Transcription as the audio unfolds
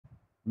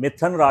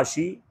मिथुन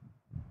राशि,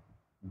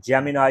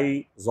 Gemini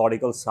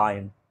ज़ोडिकल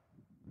sign,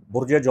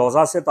 बुर्ज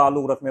जोज़ा से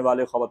ताल्लुक़ रखने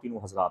वाले ख़वातीन व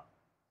हज़रात,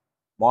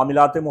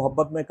 मामलात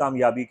मोहब्बत में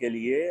कामयाबी के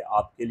लिए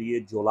आपके लिए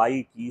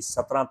जुलाई की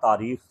 17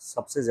 तारीख़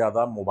सबसे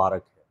ज़्यादा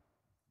मुबारक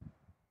है।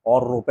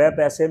 और रुपए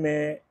पैसे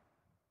में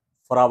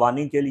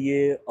फरावानी के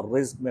लिए,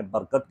 रिज़्क़ में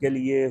बरकत के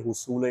लिए,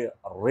 हुसूल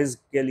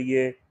रिज़्क़ के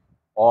लिए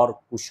और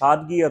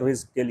कुशादगी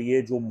रिज़्क़ के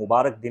लिए जो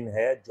मुबारक दिन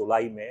है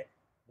जुलाई में,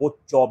 वो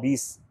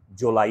 24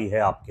 जुलाई है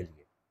आपके लिए।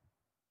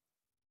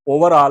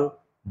 ओवरऑल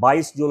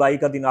 22 जुलाई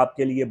का दिन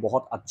आपके लिए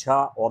बहुत अच्छा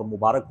और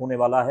मुबारक होने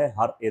वाला है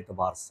हर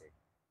एतबार से।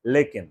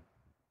 लेकिन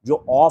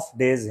जो ऑफ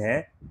डेज़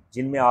हैं,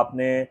 जिनमें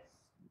आपने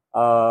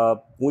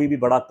कोई भी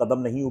बड़ा कदम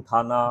नहीं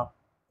उठाना,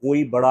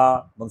 कोई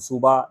बड़ा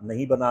मंसूबा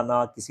नहीं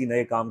बनाना, किसी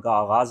नए काम का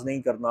आगाज़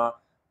नहीं करना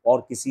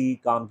और किसी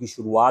काम की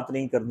शुरुआत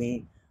नहीं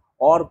करनी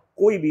और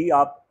कोई भी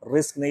आप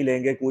रिस्क नहीं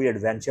लेंगे, कोई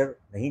एडवेंचर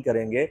नहीं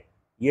करेंगे,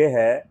 ये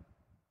है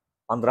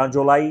 15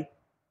 जुलाई,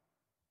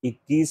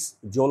 21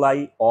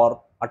 जुलाई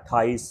और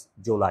 28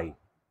 जुलाई।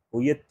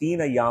 तो ये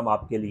 3 अय्याम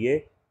आपके लिए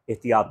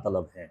एहतियात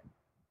तलब हैं।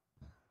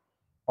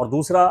 और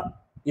दूसरा,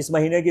 इस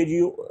महीने की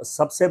जो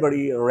सबसे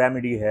बड़ी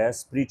रेमेडी है,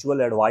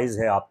 स्पिरिचुअल एडवाइस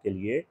है आपके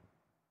लिए,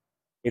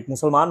 एक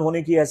मुसलमान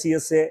होने की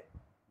हैसियत से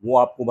वो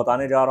आपको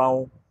बताने जा रहा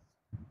हूँ।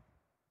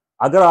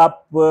 अगर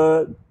आप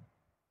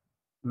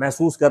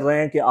महसूस कर रहे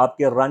हैं कि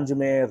आपके रंज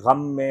में, गम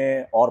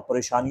में और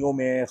परेशानियों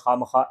में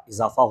खामखा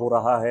इजाफ़ा हो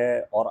रहा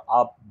है और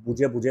आप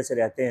बुझे बुझे से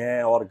रहते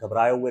हैं और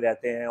घबराए हुए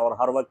रहते हैं और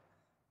हर वक्त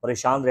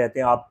परेशान रहते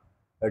हैं, आप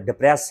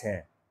डिप्रेस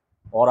हैं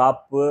और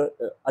आप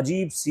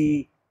अजीब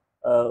सी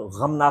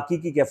गमनाकी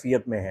की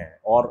कैफियत में हैं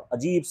और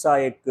अजीब सा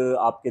एक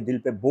आपके दिल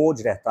पे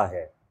बोझ रहता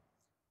है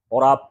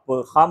और आप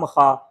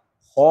खामखा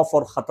खौफ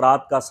और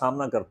ख़तरात का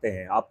सामना करते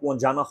हैं, आपको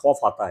अनजाना खौफ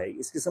आता है,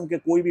 इस किस्म के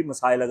कोई भी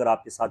मसाइल अगर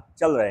आपके साथ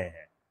चल रहे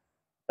हैं,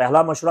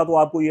 पहला मशवरा तो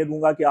आपको ये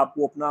दूंगा कि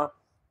आपको अपना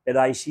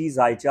पैदाइशी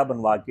जायचा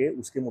बनवा के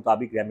उसके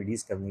मुताबिक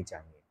रेमेडीज़ करनी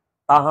चाहिए।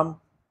 ताहम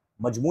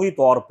मजमूई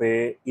तौर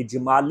पे,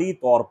 इजमाली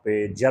तौर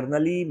पे,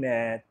 जर्नली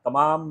मैं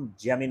तमाम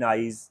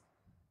जेमिनाइज़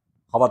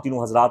ख़वातीन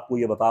व हज़रात को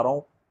ये बता रहा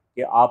हूँ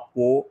कि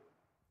आपको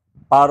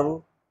पर्ल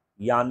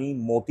यानी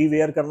मोती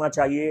वेयर करना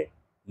चाहिए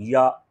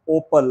या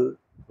ओपल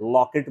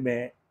लॉकेट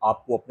में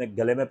आपको अपने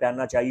गले में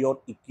पहनना चाहिए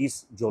और 21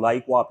 जुलाई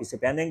को आप इसे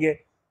पहनेंगे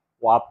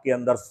तो आपके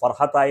अंदर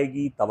फ़रहत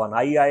आएगी,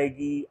 तवानाई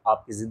आएगी,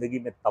 आपकी ज़िंदगी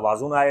में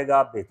तवाज़ुन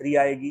आएगा, बेहतरी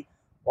आएगी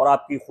और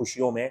आपकी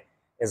खुशियों में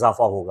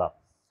इजाफ़ा होगा।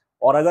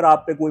 और अगर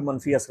आप पे कोई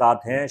मनफी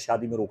असरात हैं,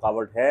 शादी में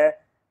रुकावट है,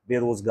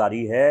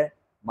 बेरोज़गारी है,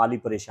 माली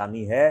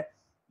परेशानी है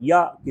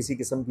या किसी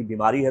किस्म की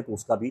बीमारी है, तो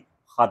उसका भी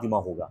ख़ात्मा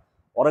होगा।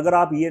 और अगर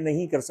आप ये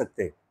नहीं कर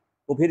सकते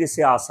तो फिर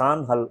इससे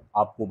आसान हल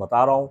आपको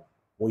बता रहा हूँ,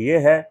 वो ये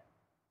है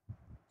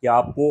कि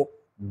आपको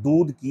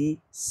दूध की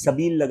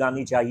सबील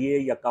लगानी चाहिए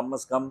या कम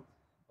से कम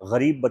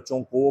गरीब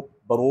बच्चों को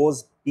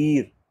बरोज़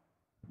पीर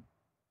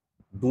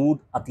दूध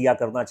अतिया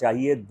करना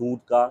चाहिए, दूध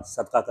का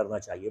सदका करना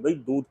चाहिए। भाई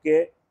दूध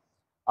के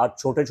आज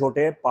छोटे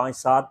छोटे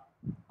 5-7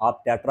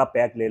 आप टेट्रा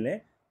पैक ले लें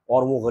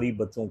और वो गरीब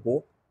बच्चों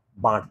को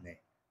बांट दें,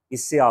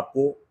 इससे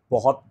आपको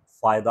बहुत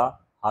फ़ायदा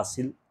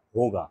हासिल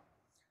होगा।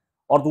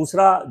 और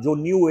दूसरा, जो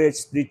न्यू एज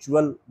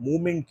स्पिरिचुअल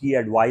मूवमेंट की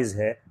एडवाइस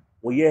है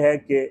वो ये है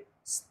कि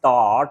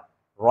स्टार्ट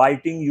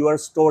राइटिंग योर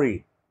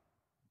स्टोरी।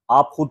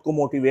 आप खुद को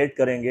मोटिवेट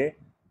करेंगे,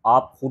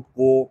 आप खुद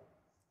को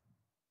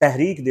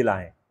तहरीक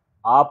दिलाएं,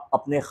 आप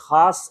अपने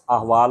ख़ास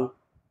अहवाल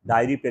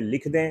डायरी पे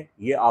लिख दें,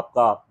 ये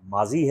आपका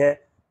माजी है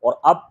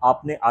और अब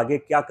आपने आगे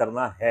क्या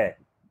करना है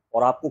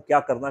और आपको क्या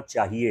करना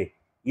चाहिए,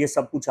 ये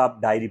सब कुछ आप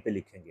डायरी पे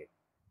लिखेंगे।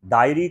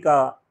 डायरी का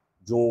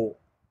जो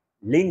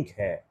लिंक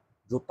है,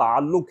 जो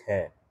ताल्लुक़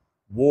है,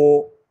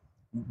 वो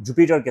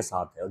जुपिटर के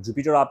साथ है और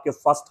जुपिटर आपके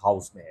फर्स्ट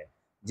हाउस में है।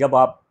 जब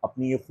आप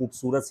अपनी ये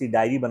खूबसूरत सी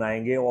डायरी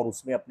बनाएंगे और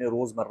उसमें अपने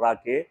रोज़मर्रा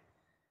के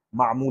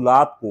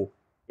मामूलात को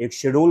एक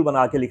शेड्यूल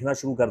बना के लिखना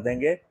शुरू कर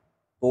देंगे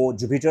तो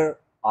जुपिटर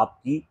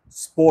आपकी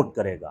सपोर्ट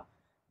करेगा।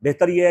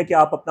 बेहतर यह है कि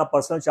आप अपना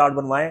पर्सनल चार्ट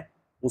बनवाएं,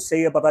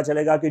 उससे ये पता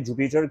चलेगा कि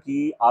जुपिटर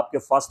की आपके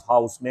फर्स्ट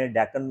हाउस में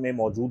डेकन में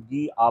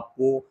मौजूदगी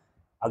आपको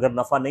अगर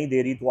नफ़ा नहीं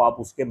दे रही तो आप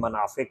उसके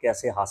मुनाफे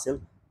कैसे हासिल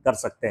कर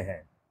सकते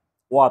हैं,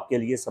 वो आपके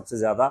लिए सबसे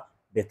ज़्यादा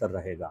बेहतर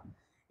रहेगा।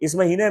 इस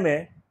महीने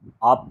में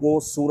आपको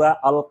सूरह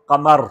अल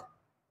कमर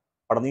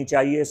पढ़नी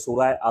चाहिए।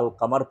 सूरह अल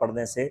कमर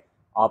पढ़ने से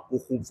आपको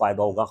खूब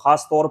फ़ायदा होगा,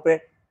 ख़ास तौर पे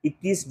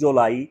 21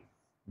 जुलाई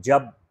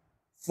जब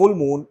फुल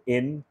मून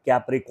इन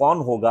कैप्रिकॉर्न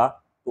होगा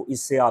तो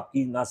इससे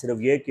आपकी ना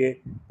सिर्फ ये कि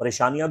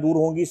परेशानियां दूर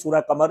होंगी सूरह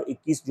कमर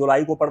 21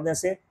 जुलाई को पढ़ने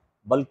से,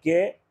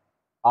 बल्कि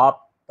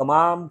आप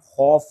तमाम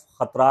खौफ,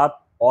 ख़तरात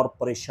और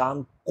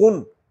परेशान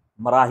कुन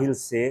मराहिल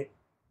से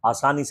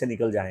आसानी से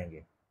निकल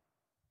जाएंगे।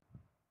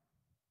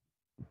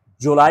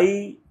 जुलाई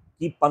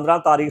की 15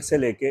 तारीख से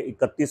लेकर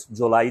 31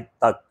 जुलाई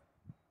तक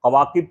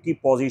कवाकिब की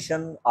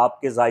पोजीशन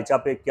आपके जायचा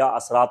पे क्या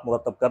असरात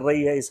मुरतब कर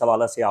रही है, इस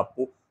हवाले से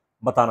आपको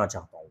बताना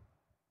चाहता हूँ।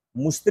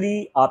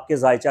 मुश्तरी आपके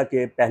जायचा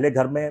के पहले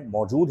घर में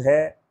मौजूद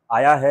है,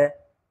 आया है,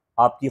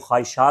 आपकी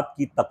ख्वाहिशात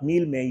की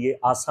तकमील में ये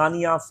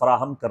आसानियाँ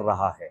फराहम कर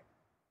रहा है।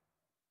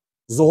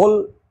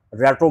 ज़ुहल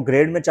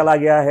रेट्रोग्रेड में चला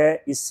गया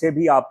है, इससे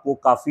भी आपको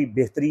काफ़ी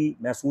बेहतरी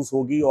महसूस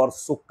होगी और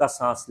सुख का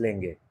सांस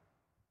लेंगे।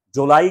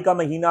 जुलाई का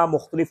महीना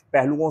मुख्तलिफ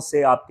पहलुओं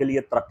से आपके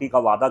लिए तरक्की का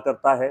वादा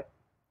करता है।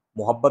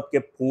 मोहब्बत के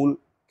फूल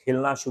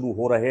खिलना शुरू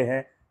हो रहे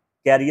हैं।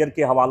 कैरियर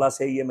के हवाला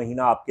से ये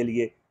महीना आपके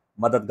लिए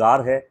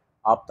मददगार है।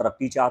 आप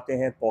तरक्की चाहते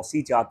हैं,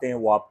 तौसी चाहते हैं,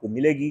 वो आपको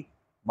मिलेगी।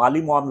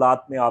 माली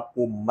मामलात में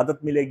आपको मदद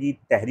मिलेगी,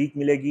 तहरीक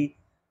मिलेगी।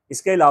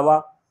 इसके अलावा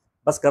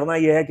बस करना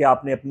यह है कि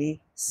आपने अपनी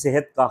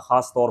सेहत का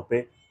ख़ास तौर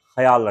पे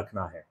ख्याल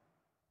रखना है।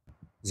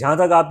 जहाँ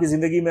तक आपकी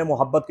ज़िंदगी में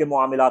मोहब्बत के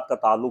मामलात का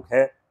ताल्लुक़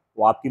है,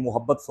 तो आपकी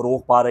मोहब्बत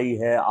फ़रोग़ पा रही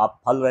है, आप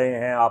फल रहे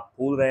हैं, आप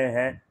फूल रहे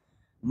हैं।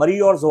 मरी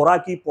और ज़ोहरा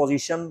की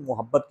पोजीशन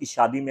मोहब्बत की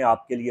शादी में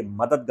आपके लिए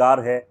मददगार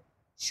है।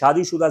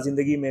 शादीशुदा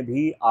ज़िंदगी में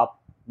भी आप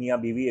मियाँ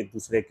बीवी एक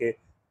दूसरे के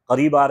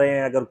करीब आ रहे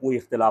हैं। अगर कोई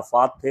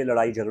इख्तिलाफ़ात थे,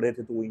 लड़ाई झगड़े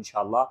थे, तो वो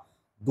इंशाअल्लाह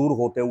दूर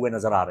होते हुए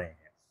नज़र आ रहे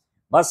हैं।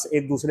 बस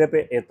एक दूसरे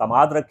पे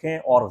एतमाद रखें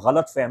और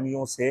गलत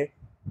फहमियों से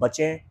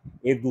बचें।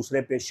 एक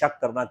दूसरे पे शक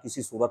करना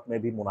किसी सूरत में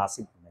भी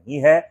मुनासिब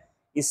नहीं है।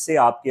 इससे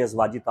आपके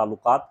अज़वाजी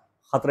ताल्लुकात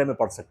ख़तरे में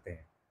पड़ सकते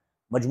हैं।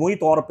 मजमूई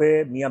तौर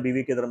पे मियाँ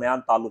बीवी के दरमियान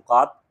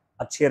ताल्लुकात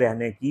अच्छे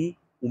रहने की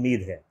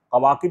उम्मीद है।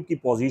 कवाकिब की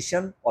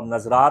पोजीशन और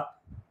नज़रात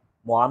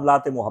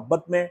मामलात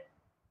मोहब्बत में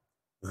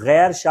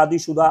गैर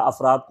शादीशुदा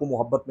अफराद को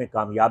मोहब्बत में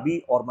कामयाबी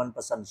और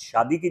मनपसंद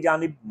शादी की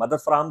जानिब मदद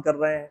फराहम कर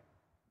रहे हैं,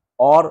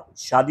 और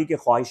शादी के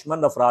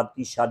ख्वाहिशमंद अफराद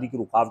की शादी की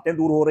रुकावटें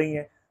दूर हो रही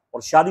हैं,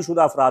 और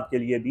शादीशुदा अफराद के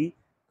लिए भी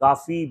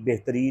काफ़ी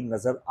बेहतरीन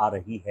नज़र आ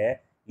रही है।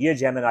 ये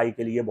जेमिनी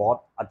के लिए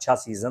बहुत अच्छा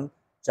सीज़न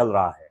चल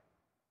रहा है।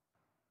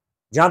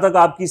 जहाँ तक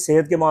आपकी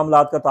सेहत के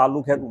मामलात का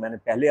ताल्लुक़ है, तो मैंने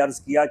पहले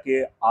अर्ज़ किया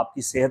कि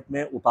आपकी सेहत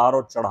में उतार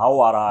और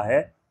चढ़ाव आ रहा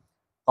है।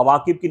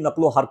 कवाकिब की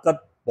नक़्लो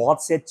हरकत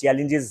बहुत से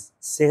चैलेंजेस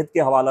सेहत के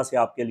हवाला से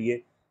आपके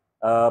लिए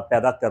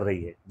पैदा कर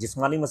रही है।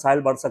 जिस्मानी मसाइल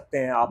बढ़ सकते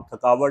हैं, आप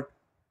थकावट,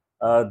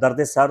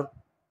 दर्द सर,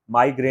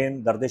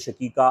 माइग्रेन, दर्द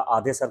शकीका,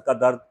 आधे सर का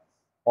दर्द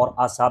और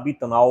आसाबी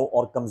तनाव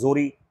और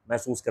कमज़ोरी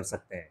महसूस कर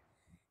सकते हैं।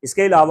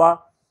 इसके अलावा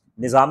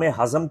निज़ाम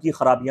हज़म की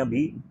ख़राबियाँ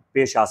भी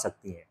पेश आ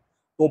सकती हैं।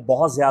 तो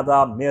बहुत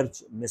ज़्यादा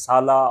मिर्च,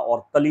 मिसाला और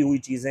तली हुई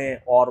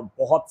चीज़ें और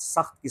बहुत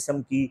सख्त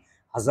किस्म की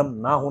हज़म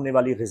ना होने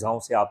वाली ग़िज़ाओं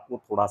से आपको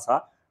थोड़ा सा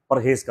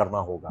परहेज़ करना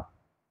होगा।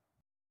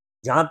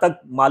 जहाँ तक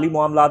माली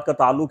मामलात का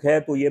ताल्लुक़ है,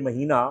 तो ये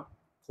महीना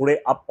थोड़े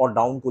अप और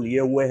डाउन को लिए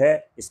हुए है।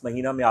 इस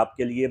महीना में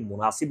आपके लिए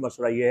मुनासिब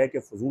मशवरा ये है कि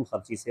फ़ुज़ूल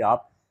ख़र्ची से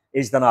आप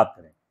इज्तनाब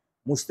करें।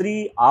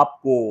 मुश्तरी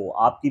आपको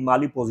आपकी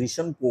माली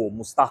पोजीशन को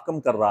मुस्तहकम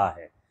कर रहा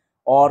है,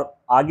 और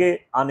आगे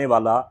आने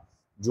वाला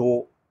जो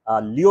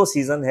लियो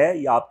सीज़न है,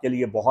 ये आपके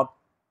लिए बहुत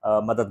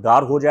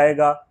मददगार हो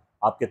जाएगा।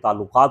 आपके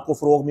ताल्लुकात को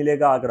फ़रोग़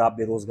मिलेगा। अगर आप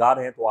बेरोज़गार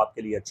हैं, तो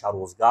आपके लिए अच्छा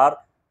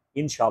रोज़गार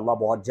इंशाअल्लाह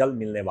बहुत जल्द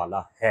मिलने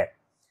वाला है।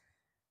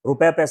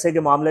 रुपए पैसे के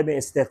मामले में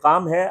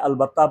इस्तेहकाम है,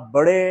 अलबत्ता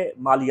बड़े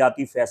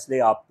मालियाती फ़ैसले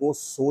आपको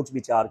सोच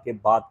विचार के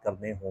बाद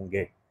करने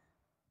होंगे।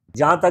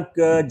 जहाँ तक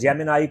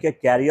जेमिनी के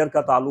कैरियर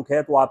का ताल्लुक़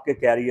है, तो आपके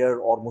कैरियर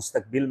और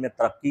मुस्तकबिल में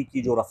तरक्की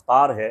की जो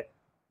रफ्तार है,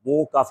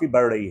 वो काफ़ी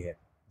बढ़ रही है।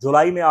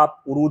 जुलाई में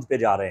आप उरूज पे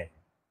जा रहे हैं।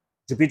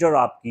 जुपिटर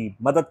आपकी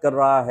मदद कर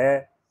रहा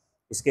है।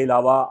 इसके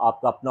अलावा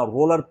आपका अपना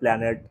रोलर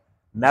प्लैनेट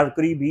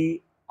मरकरी भी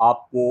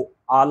आपको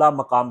आला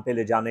मकाम पे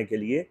ले जाने के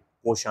लिए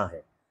कोशां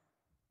है।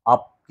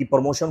 आपकी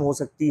प्रमोशन हो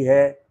सकती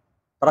है।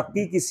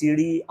 तरक्की की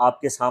सीढ़ी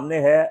आपके सामने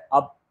है।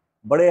 अब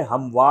बड़े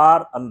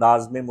हमवार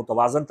अंदाज में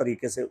मुतवाज़न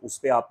तरीके से उस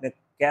पर आपने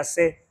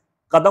कैसे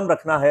कदम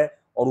रखना है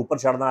और ऊपर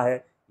चढ़ना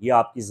है, ये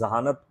आपकी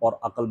ज़हानत और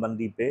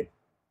अक्लमंदी पे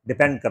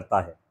डिपेंड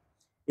करता है।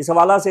 इस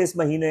हवाला से इस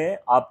महीने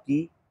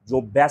आपकी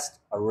जो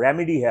बेस्ट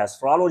रेमेडी है,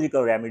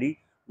 एस्ट्रोलॉजिकल रेमेडी,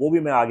 वो भी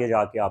मैं आगे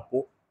जाके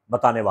आपको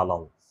बताने वाला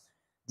हूँ।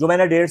 जो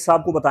मैंने डेट्स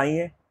आपको बताई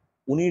हैं,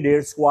 उन्हीं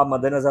डेट्स को आप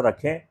मद्देनज़र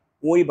रखें।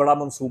 कोई बड़ा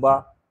मंसूबा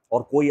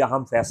और कोई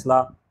अहम फ़ैसला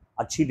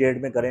अच्छी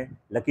डेट में करें,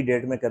 लकी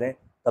डेट में करें,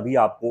 तभी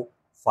आपको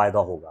फ़ायदा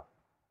होगा।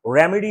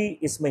 रेमेडी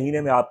इस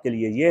महीने में आपके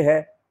लिए ये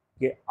है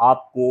कि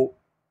आपको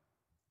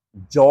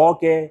जौ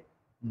के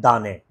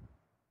दाने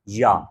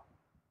या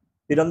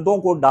परिंदों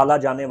को डाला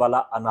जाने वाला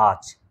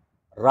अनाज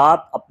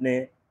रात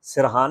अपने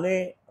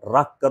सिरहाने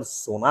रख कर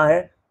सोना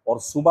है, और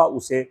सुबह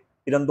उसे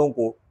परिंदों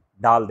को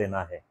डाल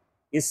देना है।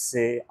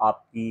 इससे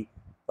आपकी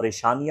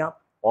परेशानियां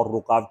और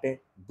रुकावटें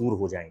दूर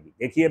हो जाएंगी।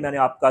 देखिए, मैंने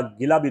आपका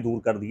गिला भी दूर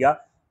कर दिया।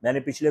 मैंने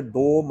पिछले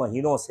 2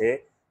 महीनों से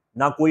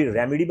ना कोई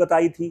रेमेडी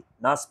बताई थी,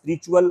 ना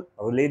स्पिरिचुअल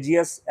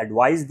रिलीजियस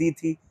एडवाइस दी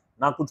थी,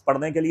 ना कुछ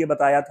पढ़ने के लिए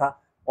बताया था,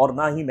 और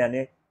ना ही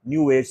मैंने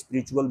new age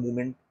spiritual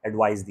movement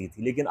advice दी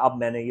थी। लेकिन अब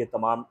मैंने ये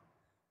तमाम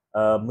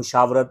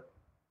मुशावरत,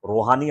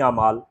 रूहानी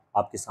अमाल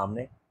आपके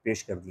सामने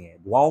पेश कर दिए हैं।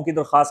 दुआओं की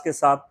दरख्वास्त के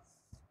साथ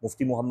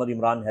मुफ्ती मोहम्मद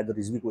इमरान हैदर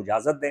रिज़वी को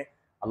इजाज़त दें।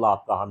 अल्लाह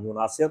आपका हामी व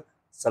नासिर।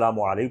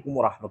 अस्सलामु अलैकुम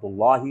व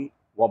रहमतुल्लाहि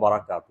व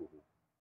बरकातुहू।